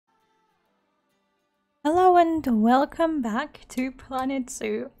and welcome back to Planet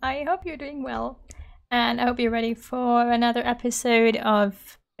Zoo. I hope you're doing well, and I hope you're ready for another episode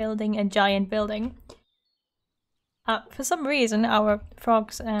of building a giant building. For some reason, our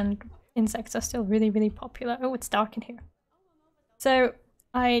frogs and insects are still really popular. Oh, it's dark in here. So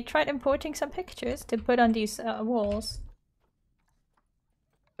I tried importing some pictures to put on these walls.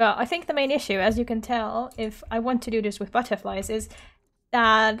 But I think the main issue, as you can tell, if I want to do this with butterflies, is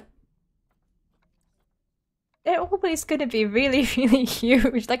that they're always going to be really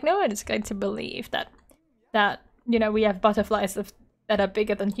huge. Like, no one is going to believe that you know, we have butterflies that are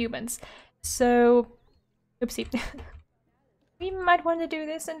bigger than humans. So, oopsie. We might want to do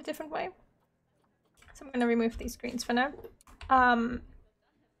this in a different way. So I'm going to remove these screens for now.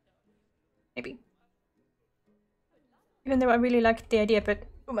 Maybe. Even though I really like the idea, but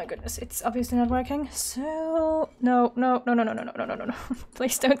oh my goodness, it's obviously not working. So, no.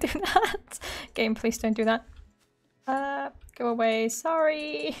 Please don't do that. Game, please don't do that. Go away,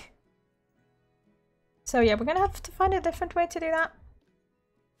 sorry. So yeah, we're gonna have to find a different way to do that.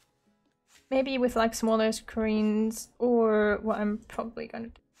 Maybe with like smaller screens, or what I'm probably gonna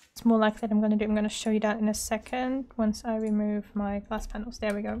do. It's more likely that I'm gonna show you that in a second once I remove my glass panels.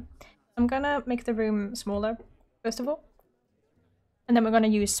 There we go. I'm gonna make the room smaller, first of all. And then we're gonna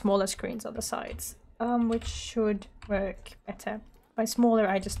use smaller screens on the sides, which should work better. By smaller,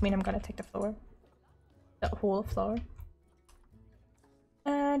 I just mean I'm gonna take the floor. The whole floor.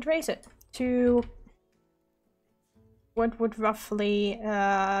 And raise it to what would roughly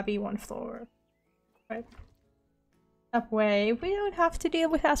be one floor. Right. That way we don't have to deal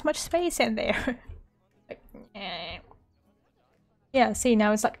with as much space in there. Like, yeah, see,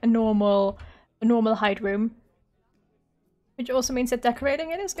 now it's like a normal height room. Which also means that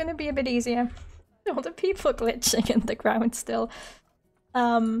decorating it is gonna be a bit easier. All the people glitching in the ground still.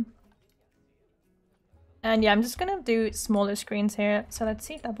 And yeah, I'm just gonna do smaller screens here, so let's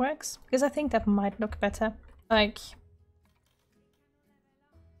see if that works. Because I think that might look better. Like...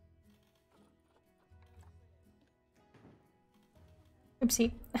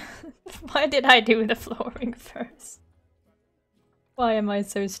 Oopsie. Why did I do the flooring first? Why am I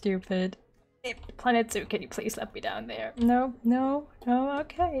so stupid? Planet Zoo, can you please let me down there? No,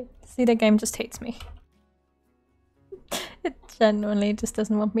 okay. See, the game just hates me. It genuinely just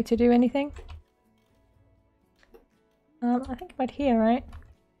doesn't want me to do anything. I think about here, right?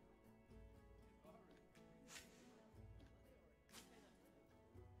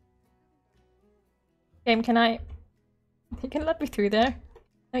 Game, can I... You can let me through there.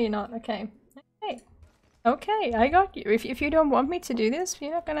 No, you're not. Okay. Okay, I got you. If you don't want me to do this, you're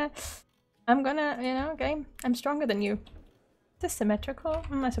not gonna... I'm gonna, you know, game. I'm stronger than you. Is this symmetrical?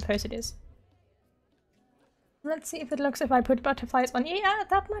 I suppose it is. Let's see if it looks if I put butterflies on. Yeah,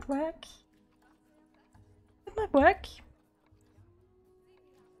 that might work. That might work.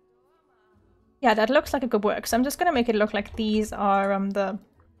 Yeah, that looks like it could work. So I'm just gonna make it look like these are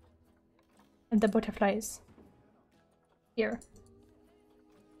the butterflies here.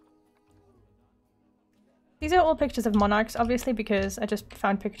 These are all pictures of monarchs, obviously, because I just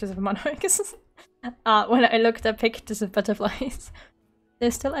found pictures of monarchs when I looked at pictures of butterflies. They're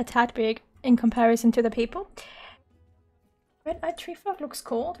still a tad big in comparison to the people. Red-eyed tree frog looks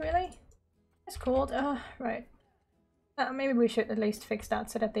cold, really? It's cold. Right. Maybe we should at least fix that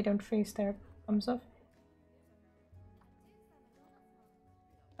so that they don't freeze their thumbs off.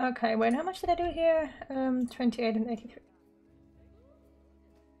 Okay, wait, how much did I do here? 28 and 83.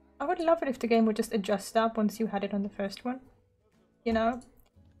 I would love it if the game would just adjust up once you had it on the first one. You know?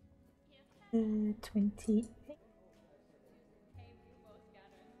 28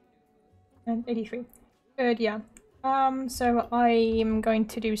 and 83. Good, yeah. So I'm going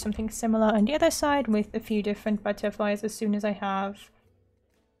to do something similar on the other side with a few different butterflies as soon as I have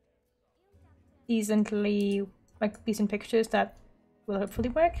decent pictures that will hopefully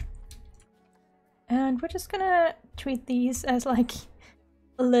work. And we're just gonna treat these as like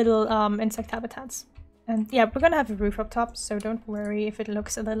little insect habitats. And yeah, we're gonna have a roof up top, so don't worry if it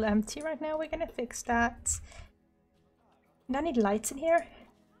looks a little empty right now. We're gonna fix that. And I need lights in here.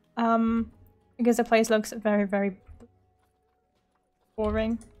 Because the place looks very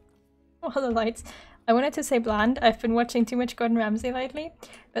boring. All the lights. I wanted to say bland. I've been watching too much Gordon Ramsay lately,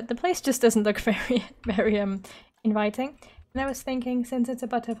 but the place just doesn't look very inviting. And I was thinking, since it's a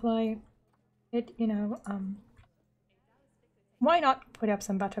butterfly, you know, why not put up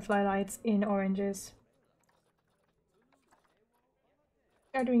some butterfly lights in oranges?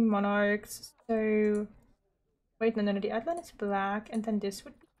 We're doing monarchs, so... Wait, no, the outline is black, and then this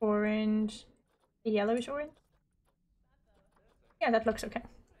would be orange. A yellowish orange? Yeah, that looks okay.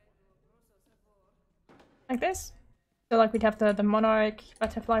 like this. So like we'd have the monarch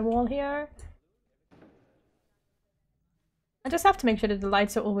butterfly wall here. I just have to make sure that the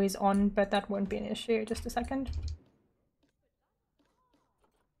lights are always on, but that won't be an issue. Just a second.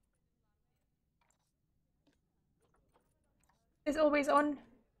 Is always on?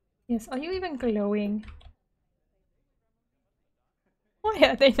 Yes. Are you even glowing? Why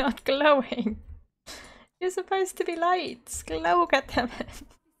are they not glowing? You're supposed to be lights. Glow, goddammit.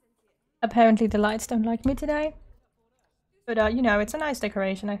 Apparently the lights don't like me today. But you know, it's a nice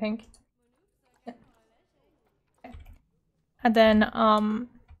decoration, I think. Yeah. Okay. And then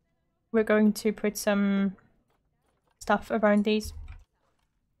we're going to put some stuff around these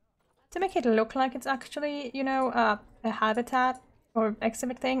to make it look like it's actually, you know, a habitat or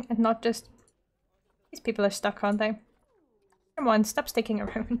exhibit thing, and not just these people are stuck, aren't they? Come on, stop sticking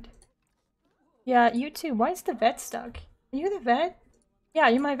around. Yeah, you too. Why is the vet stuck? Are you the vet? Yeah,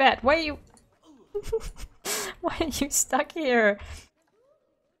 you're my vet. Why are you... Why are you stuck here?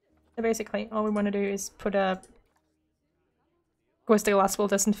 So basically, all we want to do is put a... Of course, the glass wall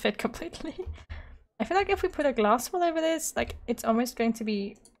doesn't fit completely. I feel like if we put a glass wall over this, like, it's almost going to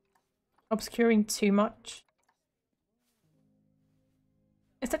be obscuring too much.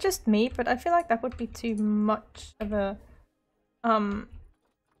 Is that just me? But I feel like that would be too much of a...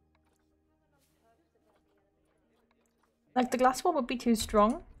 Like, the glass wall would be too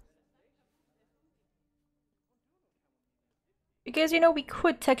strong. Because, you know, we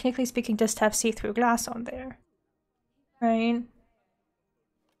could, technically speaking, just have see-through glass on there. Right?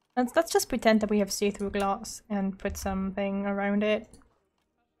 Let's just pretend that we have see-through glass and put something around it.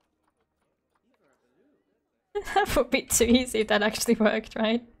 That would be too easy if that actually worked,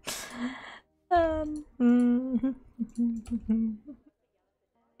 right?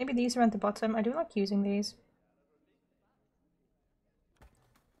 Maybe these are at the bottom. I do like using these.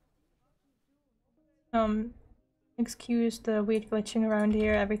 Excuse the weird glitching around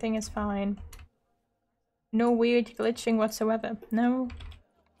here. Everything is fine. No weird glitching whatsoever. No.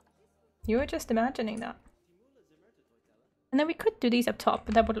 You were just imagining that. And then we could do these up top,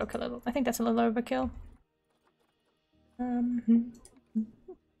 but that would look a little... I think that's a little overkill. How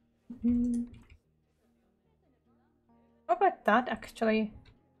about that, actually?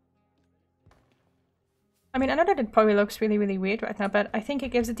 I mean, I know that it probably looks really, really weird right now, but I think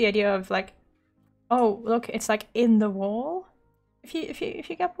it gives it the idea of, like... Oh, look, it's like in the wall. If you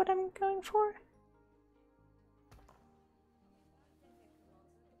get what I'm going for.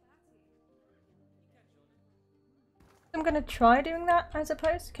 I'm gonna try doing that, I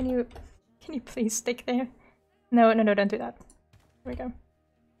suppose. Can you please stick there? No, don't do that. There we go.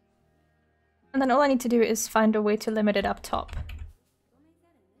 And then all I need to do is find a way to limit it up top.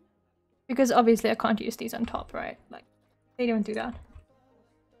 Because obviously I can't use these on top, right? Like, they don't do that.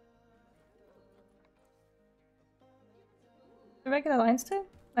 The regular limestone?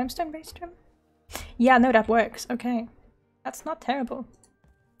 Limestone-based trim? Yeah, no, that works. Okay. That's not terrible.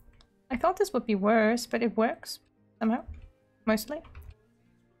 I thought this would be worse, but it works. Somehow. Mostly.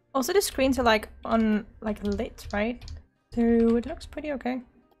 Also, the screens are like on, like, lit, right? So it looks pretty okay.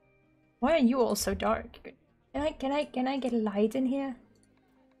 Why are you all so dark? Can I get a light in here?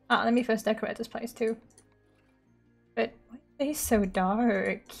 Ah, let me first decorate this place too. But why are they so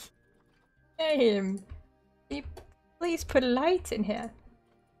dark? Damn. Please put a light in here.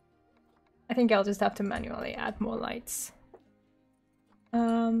 I think I'll just have to manually add more lights.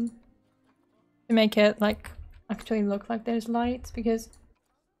 To make it like actually look like there's lights, because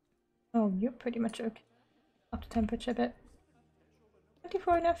oh, you're pretty much okay. Up to temperature a bit.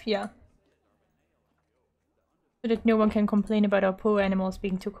 24 enough? Yeah. So that no one can complain about our poor animals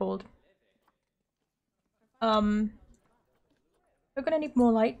being too cold. We're gonna need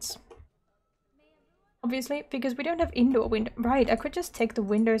more lights. Obviously, because we don't have indoor window. Right, I could just take the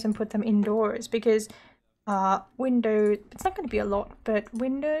windows and put them indoors, because windows, it's not going to be a lot, but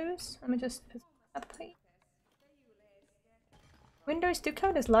windows, let me just put that plate. Windows do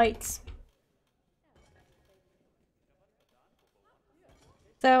count as lights.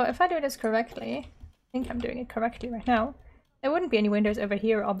 So if I do this correctly, I think I'm doing it correctly right now, there wouldn't be any windows over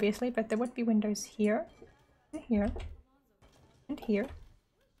here, obviously, but there would be windows here, and here, and here,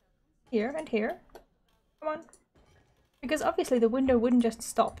 here, and here. Come on. Because obviously the window wouldn't just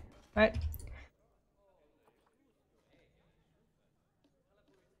stop, right?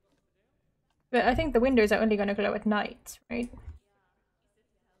 But I think the windows are only going to glow at night, right?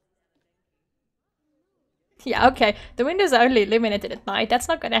 Yeah, okay. The windows are only illuminated at night. That's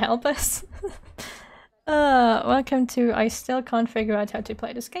not going to help us. Welcome to... I still can't figure out how to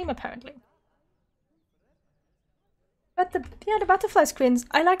play this game, apparently. But the butterfly screens,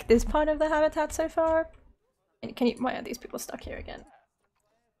 I like this part of the habitat so far. Can you? Why are these people stuck here again?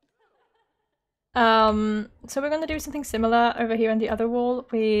 So we're gonna do something similar over here on the other wall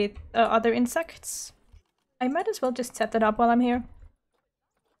with other insects. I might as well just set that up while I'm here.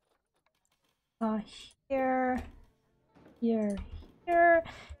 Here, here,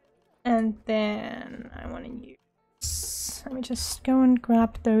 and then I want to use... Let me just go and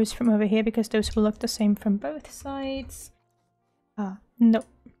grab those from over here because those will look the same from both sides. No.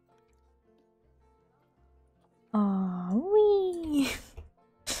 Wee!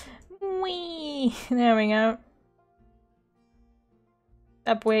 Wee! There we go.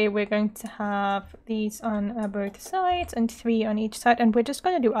 That way we're going to have these on both sides and 3 on each side, and we're just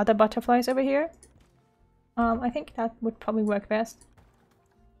going to do other butterflies over here. I think that would probably work best.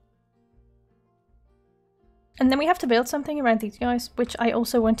 And then we have to build something around these guys, which I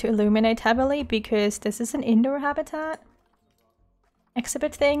also want to illuminate heavily because this is an indoor habitat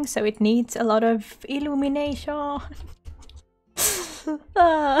exhibit thing, so it needs a lot of illumination.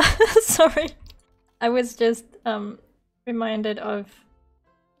 Sorry. I was just reminded of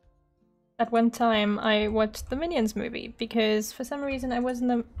at one time I watched the Minions movie because for some reason I was in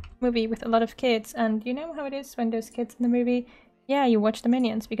the movie with a lot of kids, and you know how it is when there's kids in the movie? Yeah, you watch the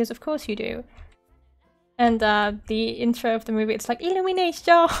Minions because of course you do. And the intro of the movie, it's like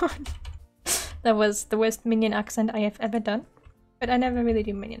illumination. That was the worst Minion accent I have ever done, but I never really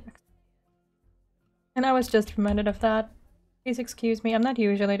do Minion accent. And I was just reminded of that. Please excuse me, I'm not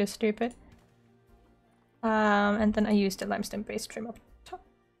usually this stupid. And then I used the limestone base trim up top.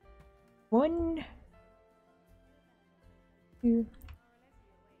 1, 2.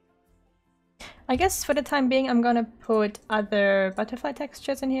 I guess for the time being I'm gonna put other butterfly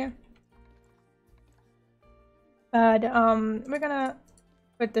textures in here. But we're gonna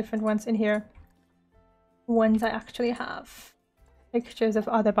put different ones in here. Ones I actually have pictures of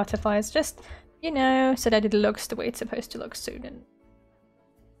other butterflies, just, you know, so that it looks the way it's supposed to look soon. And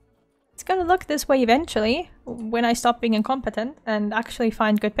it's gonna look this way eventually, when I stop being incompetent and actually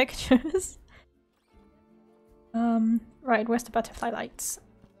find good pictures. Right, where's the butterfly lights?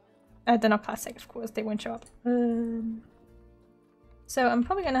 They're not classic, of course, they won't show up. So I'm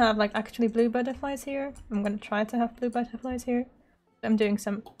probably gonna have like actually blue butterflies here. I'm gonna try to have blue butterflies here. I'm doing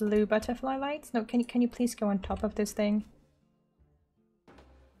some blue butterfly lights. No, can you please go on top of this thing?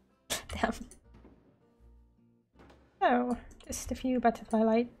 Damn. Oh, just a few butterfly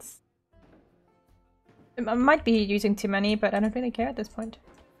lights. I might be using too many, but I don't really care at this point.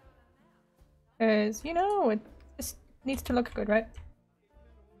 Because, you know, it just needs to look good, right?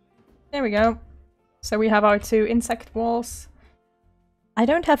 There we go. So we have our 2 insect walls. I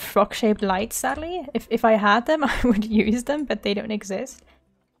don't have frog-shaped lights, sadly. If I had them, I would use them, but they don't exist.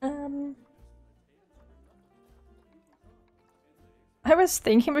 I was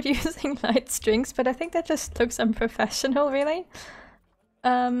thinking about using light strings, but I think that just looks unprofessional, really.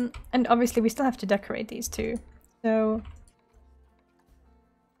 And obviously we still have to decorate these too. So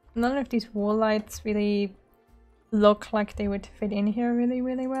none of these wall lights really look like they would fit in here really,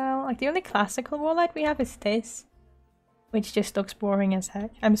 really well. Like the only classical wall light we have is this, which just looks boring as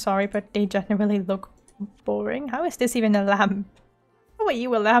heck. I'm sorry, but they generally look boring. How is this even a lamp? How are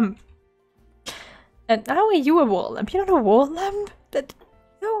you a lamp? And how are you a wall lamp? You're not a wall lamp?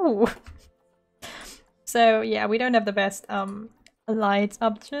 No! So yeah, we don't have the best light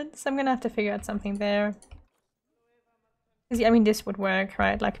options. I'm gonna have to figure out something there. I mean, this would work,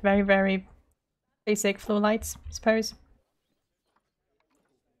 right? Like very, very basic floor lights, I suppose.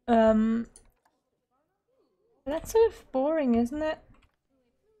 That's sort of boring, isn't it?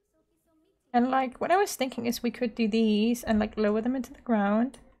 And like, what I was thinking is we could do these and like lower them into the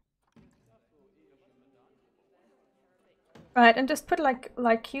ground. Right, and just put like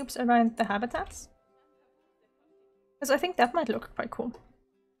light cubes around the habitats. Because I think that might look quite cool.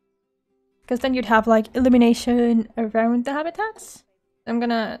 Because then you'd have like illumination around the habitats. I'm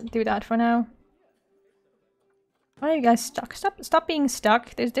gonna do that for now. Why are you guys stuck? Stop being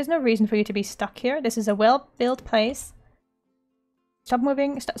stuck. There's no reason for you to be stuck here. This is a well-built place. Stop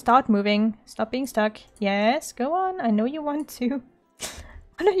moving. Start moving. Stop being stuck. Yes, go on. I know you want to.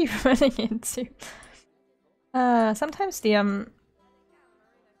 What are you running into? Sometimes the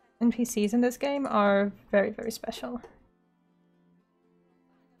NPCs in this game are very, very special.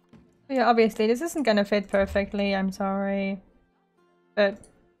 Yeah, obviously this isn't gonna fit perfectly, I'm sorry. But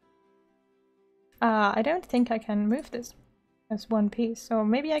I don't think I can move this as one piece, so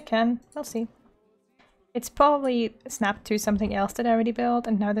maybe I can. We'll see. It's probably snapped to something else that I already built,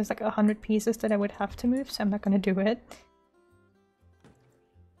 and now there's like 100 pieces that I would have to move, so I'm not gonna do it.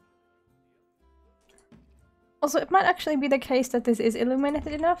 Also, it might actually be the case that this is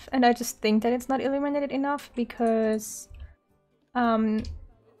illuminated enough, and I just think that it's not illuminated enough because...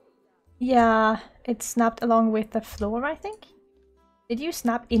 yeah, it snapped along with the floor, I think? Did you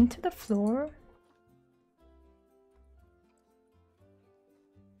snap into the floor?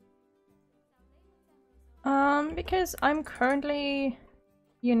 Because I'm currently,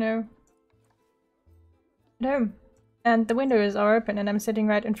 you know, at home. And the windows are open and I'm sitting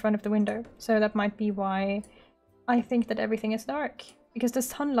right in front of the window. So that might be why I think that everything is dark. Because the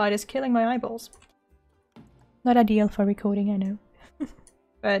sunlight is killing my eyeballs. Not ideal for recording, I know.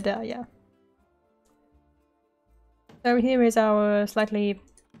 But yeah. So here is our slightly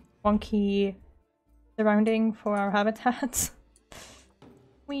wonky surrounding for our habitats.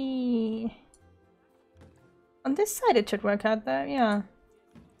 On this side it should work out though, yeah.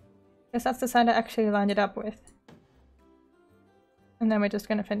 Because that's the side I actually lined it up with. And then we're just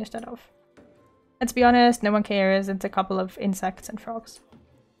gonna finish that off. Let's be honest, no one cares, it's a couple of insects and frogs.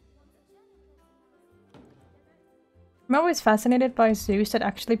 I'm always fascinated by zoos that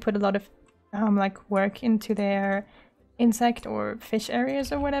actually put a lot of like work into their insect or fish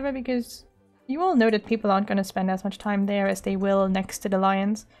areas or whatever, because you all know that people aren't gonna spend as much time there as they will next to the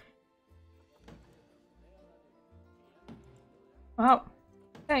lions. Wow.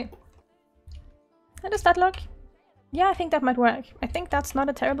 Okay. How does that look? Yeah, I think that might work. I think that's not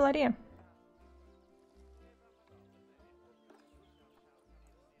a terrible idea.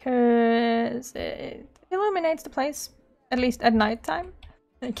 Because it illuminates the place, at least at night time.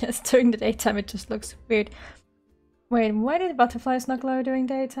 I guess during the daytime it just looks weird. Wait, why do the butterflies not glow during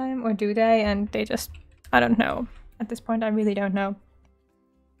daytime? Or do they? And they just... I don't know. At this point I really don't know.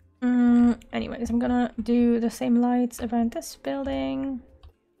 Anyways, I'm gonna do the same lights around this building.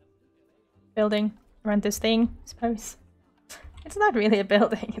 Around this thing, I suppose. It's not really a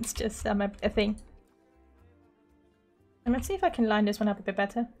building, it's just a thing. And let's see if I can line this one up a bit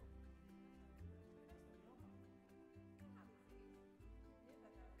better.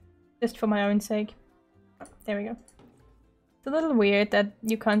 Just for my own sake. Oh, there we go. It's a little weird that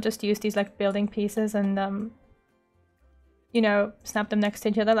you can't just use these like building pieces and you know, snap them next to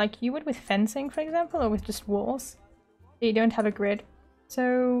each other like you would with fencing, for example, or with just walls. You don't have a grid.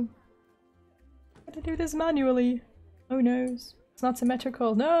 So I have to do this manually. Oh no, it's not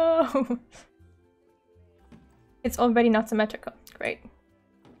symmetrical. No! It's already not symmetrical. Great.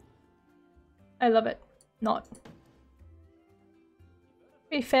 I love it. Not. To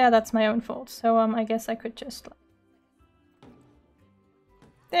be fair, that's my own fault. So I guess I could just like...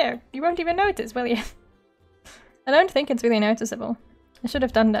 There, you won't even notice, will you? I don't think it's really noticeable. I should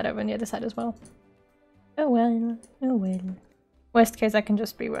have done that over on the other side as well. Oh well, oh well. Worst case, I can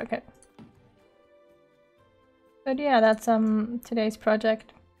just rework it. But yeah, that's today's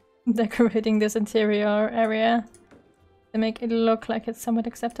project. Decorating this interior area to make it look like it's somewhat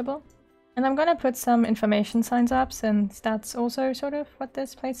acceptable. And I'm gonna put some information signs up since that's also sort of what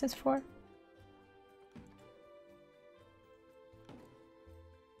this place is for.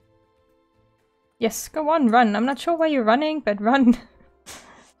 Yes, go on, run. I'm not sure why you're running, but run.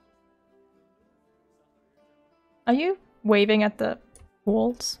 Are you waving at the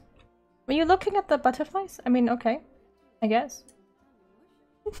walls? Were you looking at the butterflies? I mean, okay. I guess.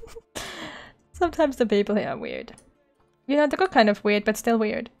 Sometimes the people here are weird. You know, they look kind of weird, but still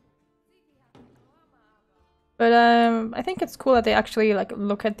weird. But I think it's cool that they actually like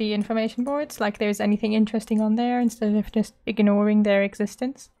look at the information boards, like there's anything interesting on there instead of just ignoring their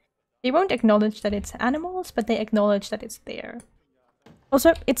existence. They won't acknowledge that it's animals, but they acknowledge that it's there.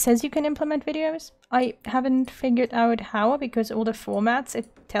 Also, it says you can implement videos. I haven't figured out how, because all the formats it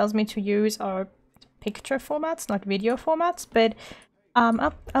tells me to use are picture formats, not video formats, but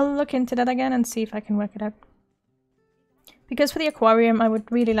I'll look into that again and see if I can work it out. Because for the aquarium, I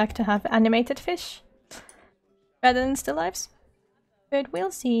would really like to have animated fish rather than still lifes. But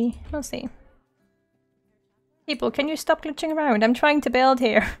we'll see, we'll see. People, can you stop glitching around? I'm trying to build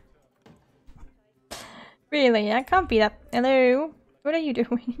here. Really, I can't be that. Hello? What are you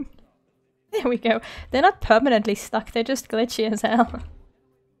doing? There we go. They're not permanently stuck, they're just glitchy as hell.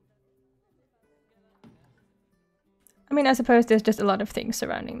 I mean, I suppose there's just a lot of things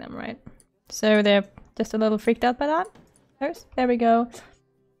surrounding them, right? So they're just a little freaked out by that. There we go.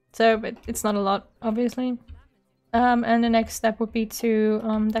 So, but it's not a lot, obviously. And the next step would be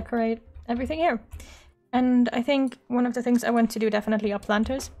to decorate everything here. And I think one of the things I want to do definitely are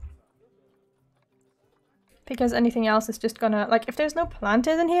planters. Because anything else is just gonna, like, if there's no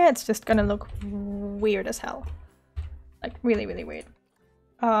planters in here, it's just gonna look weird as hell. Like, really, really weird.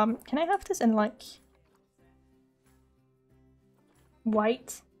 Can I have this in, like,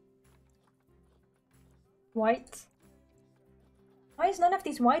 white? white. Why is none of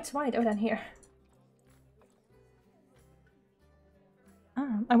these whites white? Oh, down here.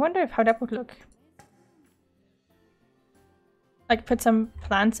 I wonder how that would look. Like put some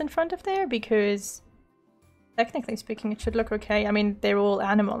plants in front of there, because technically speaking it should look okay. I mean, they're all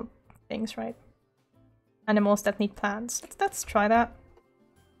animal things, right? Animals that need plants. Let's try that.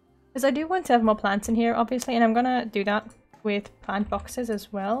 Because I do want to have more plants in here, obviously, and I'm gonna do that with plant boxes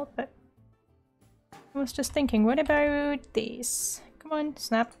as well, but I was just thinking, what about these? Come on,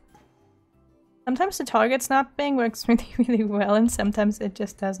 snap. Sometimes the target snapping works really, really well, and sometimes it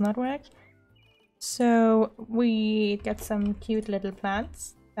just does not work. So we get some cute little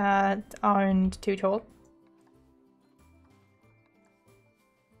plants that aren't too tall.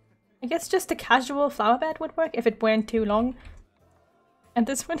 I guess just a casual flower bed would work if it weren't too long. And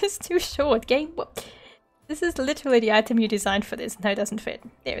this one is too short. Game. This is literally the item you designed for this. No, it doesn't fit.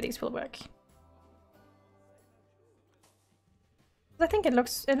 There, these will work. I think it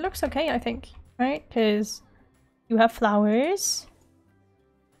looks okay, I think. Right? Because you have flowers,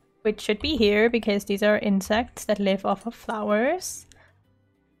 which should be here because these are insects that live off of flowers.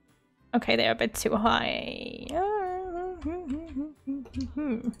 Okay, they're a bit too high.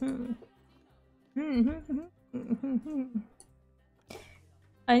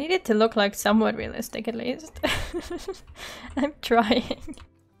 I need it to look like somewhat realistic at least. I'm trying.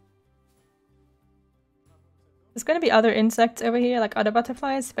 There's gonna be other insects over here, like other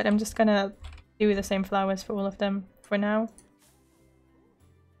butterflies, but I'm just gonna do the same flowers for all of them for now.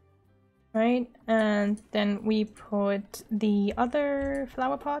 Right, and then we put the other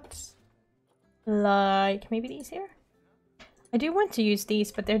flower pots, like maybe these here? I do want to use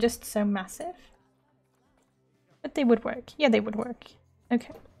these, but they're just so massive. But they would work. Yeah, they would work.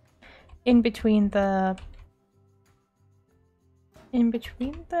 Okay. In between the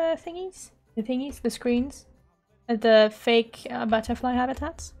thingies? The screens? The fake butterfly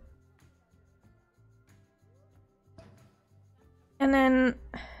habitats. And then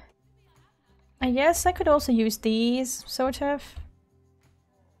I guess I could also use these, sort of.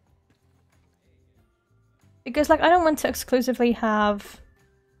 Because, like, I don't want to exclusively have...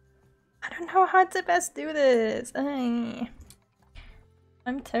 I don't know how to best do this. I'm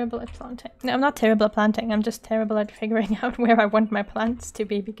terrible at planting. No, I'm not terrible at planting. I'm just terrible at figuring out where I want my plants to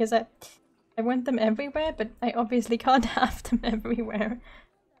be, because I want them everywhere, but I obviously can't have them everywhere.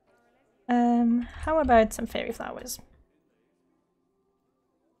 How about some fairy flowers?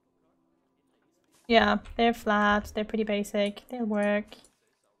 Yeah, they're flat, they're pretty basic, they'll work.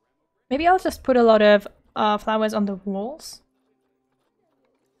 Maybe I'll just put a lot of flowers on the walls.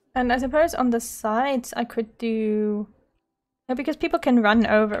 And I suppose on the sides I could do... No, because people can run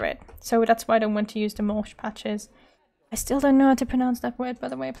over it, so that's why I don't want to use the mulch patches. I still don't know how to pronounce that word, by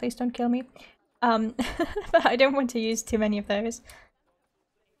the way, please don't kill me. But I don't want to use too many of those.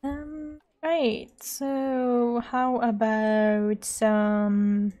 Right, so how about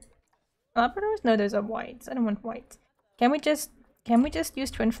some... Labradors? No, those are whites. I don't want white. Can we just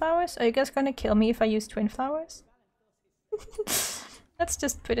use twin flowers? Are you guys gonna kill me if I use twin flowers? Let's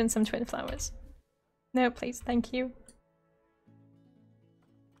just put in some twin flowers. No, please, thank you.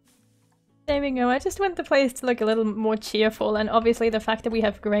 There we go. I just want the place to look a little more cheerful, and obviously the fact that we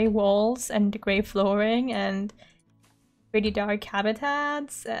have grey walls and grey flooring and pretty dark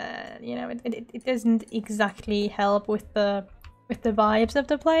habitats, you know, it doesn't exactly help with the vibes of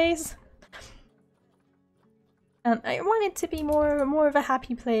the place. And I want it to be more of a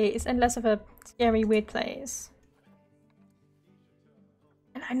happy place and less of a scary, weird place.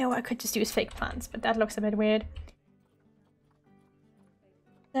 And I know I could just use fake plants, but that looks a bit weird.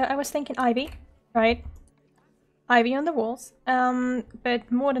 So I was thinking ivy, right? Ivy on the walls.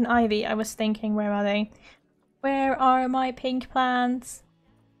 But more than ivy, I was thinking, where are they? Where are my pink plants?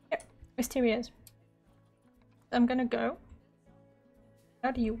 Here, wisterias. I'm gonna go.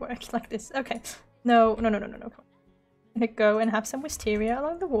 How do you work like this? Okay. No. I'm gonna go and have some wisteria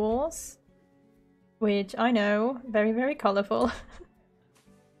along the walls. Which I know, very, very colourful.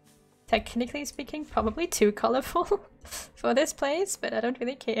 Technically speaking, probably too colourful for this place, but I don't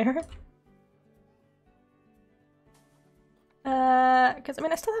really care. Because I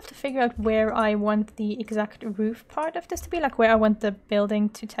mean, I still have to figure out where I want the exact roof part of this to be, like where I want the building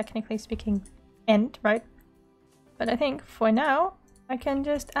to, technically speaking, end, right? But I think for now, I can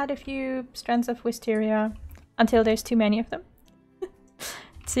just add a few strands of wisteria until there's too many of them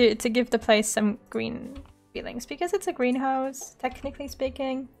to give the place some green feelings, because it's a greenhouse, technically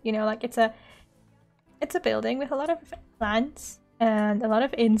speaking. You know, like it's a building with a lot of plants and a lot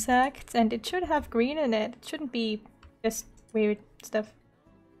of insects, and it should have green in it. It shouldn't be just weird stuff.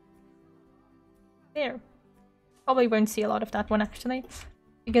 There. Probably won't see a lot of that one actually,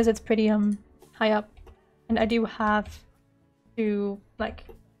 because it's pretty high up, and I do have to like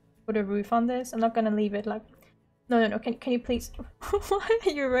put a roof on this. I'm not gonna leave it like no. Can you please? Why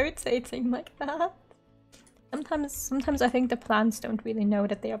are you rotating like that? Sometimes I think the plants don't really know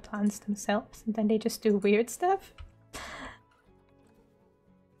that they are plants themselves, and then they just do weird stuff.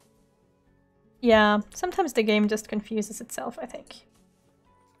 Yeah, sometimes the game just confuses itself, I think.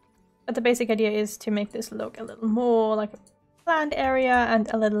 But the basic idea is to make this look a little more like a planned area and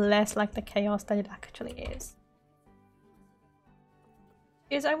a little less like the chaos that it actually is.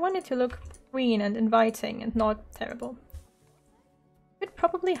 Because I want it to look green and inviting and not terrible. Could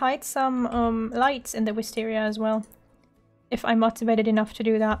probably hide some lights in the wisteria as well, if I'm motivated enough to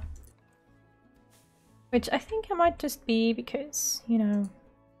do that. Which I think I might just be because, you know,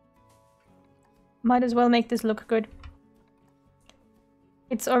 might as well make this look good.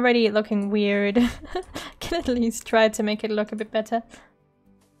 It's already looking weird. Can at least try to make it look a bit better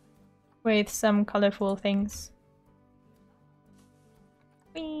with some colorful things.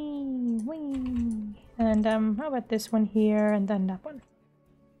 Whee, whee. And how about this one here and then that one?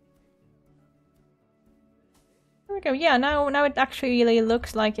 There we go. Yeah, now it actually really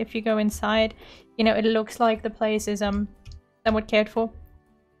looks like if you go inside, you know, it looks like the place is somewhat cared for.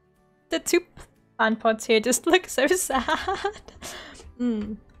 The two plant pots here just look so sad.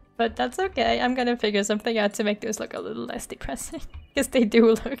 But that's okay. I'm gonna figure something out to make those look a little less depressing. Because they do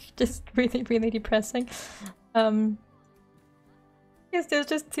look just really, really depressing. Because there's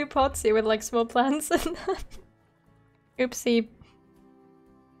just two pots here with like small plants and oopsie.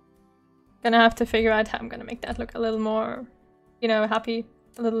 Gonna have to figure out how I'm gonna make that look a little more, you know, happy,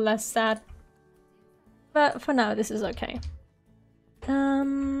 a little less sad. But for now, this is okay.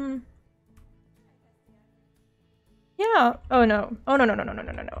 Yeah. Oh no. Oh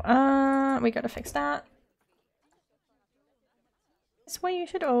no. We gotta fix that. This way you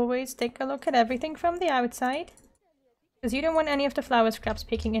should always take a look at everything from the outside. Because you don't want any of the flower scraps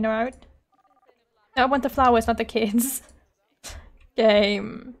peeking in or out. No, I want the flowers, not the kids.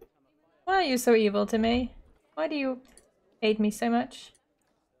 Game. Why are you so evil to me? Why do you hate me so much?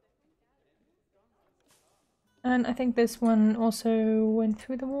 And I think this one also went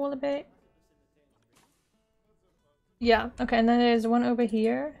through the wall a bit. Yeah, okay, and then there's one over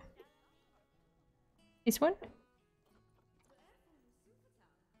here. This one?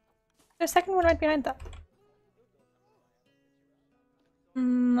 The second one right behind that. That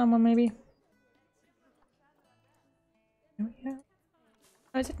one maybe. Yeah.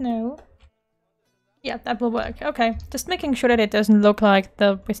 Oh, is it no? Yeah, that will work. Okay, just making sure that it doesn't look like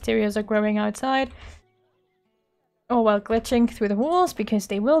the wisterias are growing outside. Or while glitching through the walls, because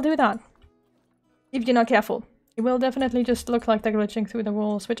they will do that. If you're not careful. It will definitely just look like they're glitching through the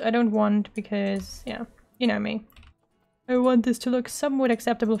walls, which I don't want because, yeah, you know me. I want this to look somewhat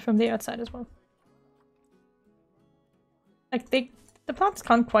acceptable from the outside as well. Like, the plants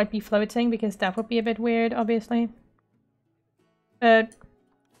can't quite be floating because that would be a bit weird, obviously. But...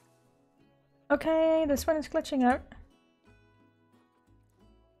 okay, this one is glitching out.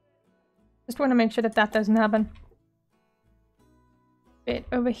 Just want to make sure that that doesn't happen. Bit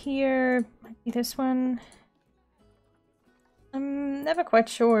over here, might be this one. I'm never quite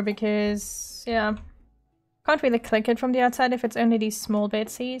sure because, yeah, can't really click it from the outside if it's only these small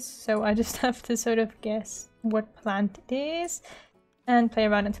bitsies, so I just have to sort of guess what plant it is and play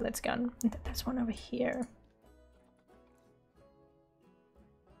around until it's gone. And there's one over here.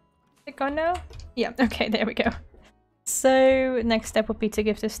 Is it gone now? Yeah, okay, there we go. So next step would be to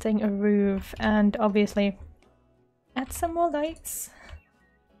give this thing a roof and obviously add some more lights.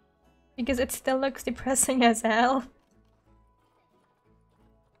 Because it still looks depressing as hell.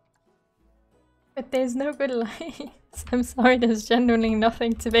 But there's no good lights. I'm sorry, there's genuinely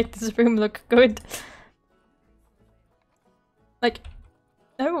nothing to make this room look good. Like,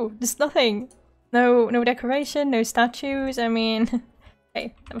 no, there's nothing. No decoration, no statues, I mean...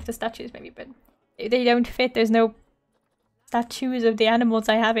 okay, some of the statues maybe, but they don't fit. There's no statues of the animals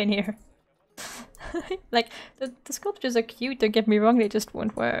I have in here. Like, the sculptures are cute, don't get me wrong, they just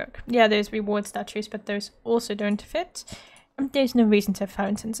won't work. Yeah, there's reward statues, but those also don't fit. There's no reason to have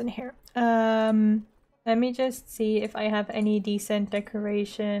fountains in here. Let me just see if I have any decent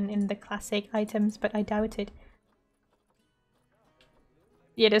decoration in the classic items, but I doubt it.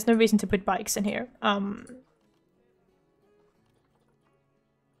 Yeah, there's no reason to put bikes in here.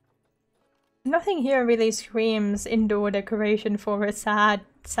 Nothing here really screams indoor decoration for a sad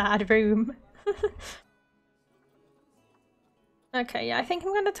room. Okay, yeah, I think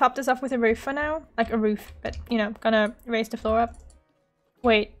I'm gonna top this off with a roof for now. Like a roof, but, you know, gonna raise the floor up.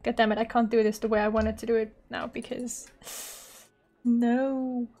 Wait, goddammit, I can't do this the way I wanted to do it now because...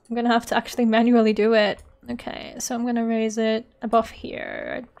 No, I'm gonna have to actually manually do it. Okay, so I'm gonna raise it above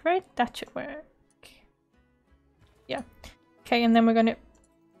here, right? That should work. Yeah. Okay, and then we're gonna...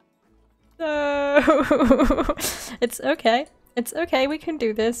 No! It's okay. It's okay, we can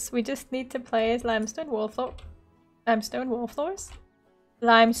do this. We just need to place limestone wall floor. Limestone wall floors?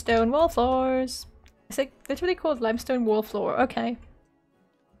 Limestone wall floors! Is it literally called limestone wall floor? Okay.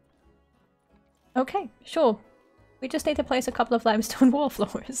 Okay, sure. We just need to place a couple of limestone wall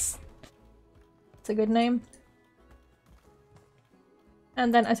floors. It's a good name.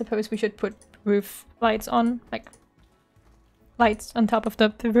 And then I suppose we should put roof lights on, like lights on top of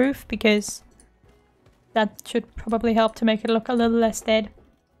the roof, because that should probably help to make it look a little less dead.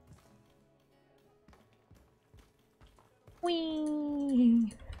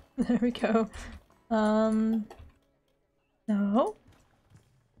 Whee! There we go. No.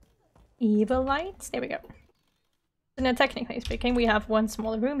 Evil lights. There we go. So now, technically speaking, we have one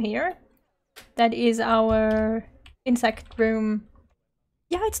small room here. That is our insect room.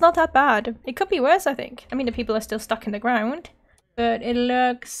 Yeah, it's not that bad. It could be worse, I think. I mean, the people are still stuck in the ground, but it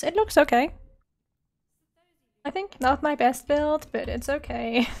looks okay. I think not my best build, but it's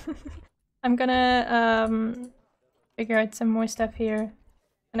okay. I'm gonna figure out some more stuff here.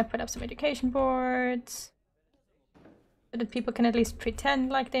 I'm gonna put up some education boards so that people can at least pretend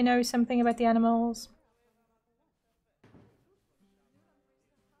like they know something about the animals.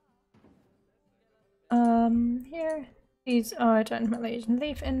 Here, these are giant Malaysian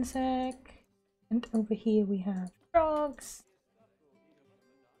leaf insect, and over here we have frogs.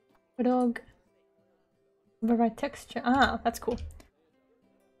 A dog. The right texture. Ah, that's cool.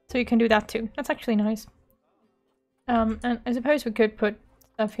 So you can do that too. That's actually nice. And I suppose we could put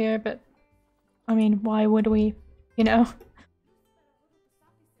stuff here, but I mean, why would we? You know?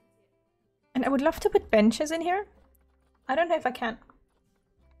 And I would love to put benches in here. I don't know if I can.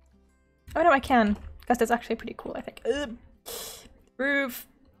 Oh no, I can. Because that's actually pretty cool, I think. Ugh. Roof,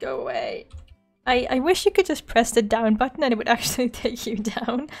 go away. I wish you could just press the down button and it would actually take you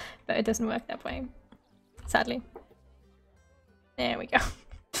down, but it doesn't work that way, sadly. There we go.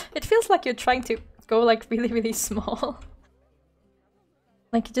 It feels like you're trying to go like really small.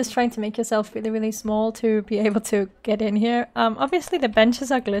 Like you're just trying to make yourself really small to be able to get in here. Obviously the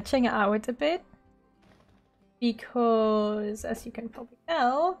benches are glitching out a bit because, as you can probably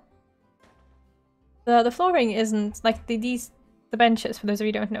tell, the flooring isn't like the benches, for those of you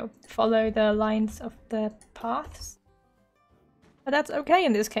who don't know, follow the lines of the paths. But that's okay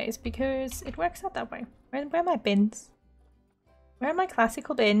in this case because it works out that way. Where are my bins? Where are my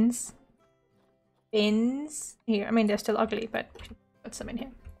classical bins? Bins here. I mean, they're still ugly, but we should put some in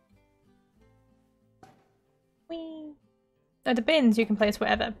here. Whee! Now the bins you can place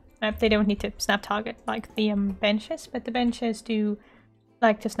wherever. They don't need to snap target like the benches, but the benches do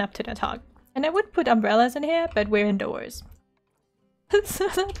like to snap to their target. And I would put umbrellas in here, but we're indoors. So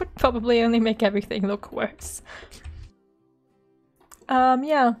that would probably only make everything look worse.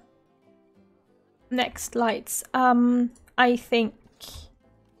 Yeah. Next, lights. I think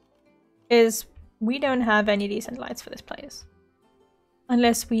is we don't have any decent lights for this place.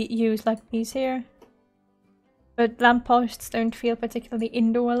 Unless we use like these here. But lampposts don't feel particularly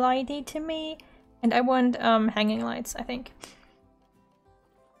indoor lighty to me. And I want hanging lights, I think.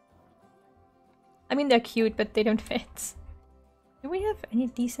 I mean, they're cute, but they don't fit. Do we have any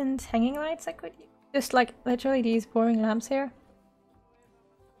decent hanging lights I could use? Just like literally these boring lamps here.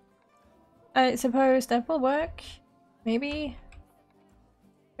 I suppose that will work. Maybe.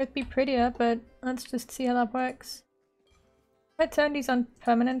 It'd be prettier, but let's just see how that works. If I turn these on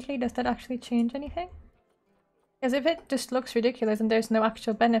permanently, does that actually change anything? Because if it just looks ridiculous and there's no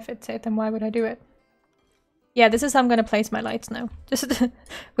actual benefit to it, then why would I do it? Yeah, this is how I'm gonna place my lights now. Just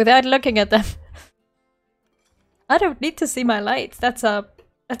without looking at them. I don't need to see my lights. That's a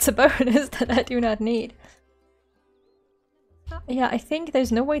bonus that I do not need. Yeah, I think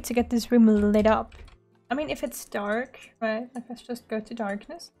there's no way to get this room lit up. I mean, if it's dark, right? Like, let's just go to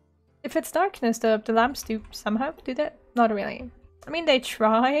darkness. If it's darkness, the lamps do somehow do that. Not really. I mean, they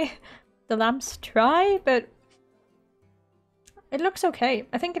try. The lamps try, but it looks okay.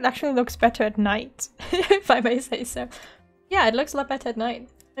 I think it actually looks better at night, if I may say so. Yeah, it looks a lot better at night.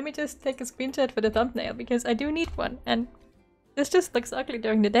 Let me just take a screenshot for the thumbnail because I do need one, and this just looks ugly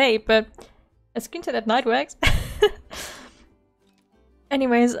during the day, but a screenshot at night works.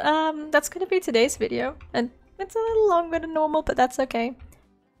 Anyways, that's gonna be today's video, and it's a little longer than normal, but that's okay.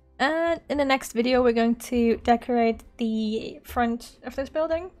 And in the next video we're going to decorate the front of this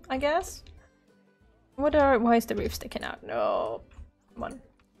building, I guess. Why is the roof sticking out? No. Come on.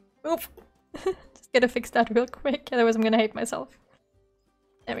 Move! Just gotta fix that real quick, otherwise I'm gonna hate myself.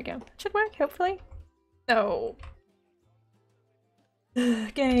 There we go. Should work, hopefully. No.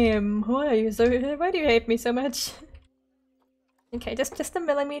 Game, why are you so... Why do you hate me so much? Okay, just a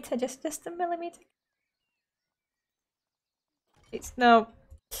millimeter, just a millimeter. Please, no.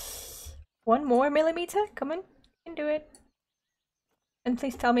 1 more millimeter? Come on, you can do it. And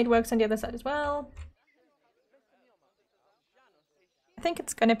please tell me it works on the other side as well. I think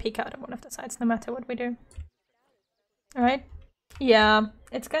it's gonna peek out of one of the sides no matter what we do. Alright? Yeah,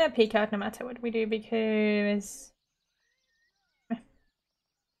 it's gonna peek out no matter what we do because...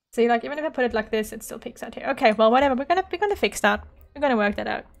 See, like, even if I put it like this, it still peeks out here. Okay, well, whatever. We're gonna fix that. We're gonna work that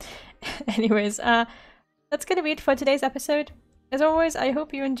out. Anyways, that's gonna be it for today's episode. As always, I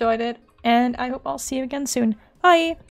hope you enjoyed it, and I hope I'll see you again soon. Bye!